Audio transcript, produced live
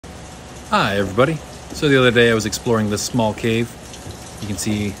Hi everybody. So the other day I was exploring this small cave. You can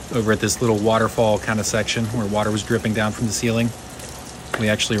see over at this little waterfall kind of section where water was dripping down from the ceiling. We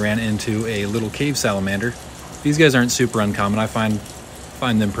actually ran into a little cave salamander. These guys aren't super uncommon. I find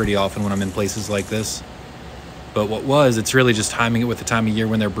them pretty often when I'm in places like this. But it's really just timing it with the time of year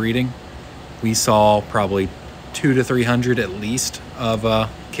when they're breeding. We saw probably 200 to 300 at least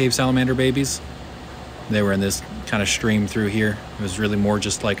of cave salamander babies. They were in this kind of stream through here. It was really more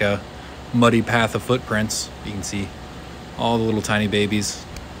just like a muddy path of footprints. You can see all the little tiny babies,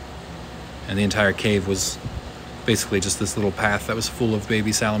 and the entire cave was basically just this little path that was full of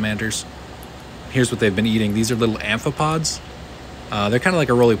baby salamanders. Here's what they've been eating. These are little amphipods. They're kind of like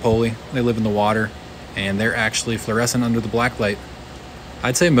a roly-poly. They live in the water, and they're actually fluorescent under the black light.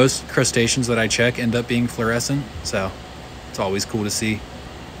 I'd say most crustaceans that I check end up being fluorescent, so it's always cool to see.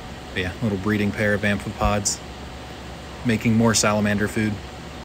 But yeah, little breeding pair of amphipods making more salamander food.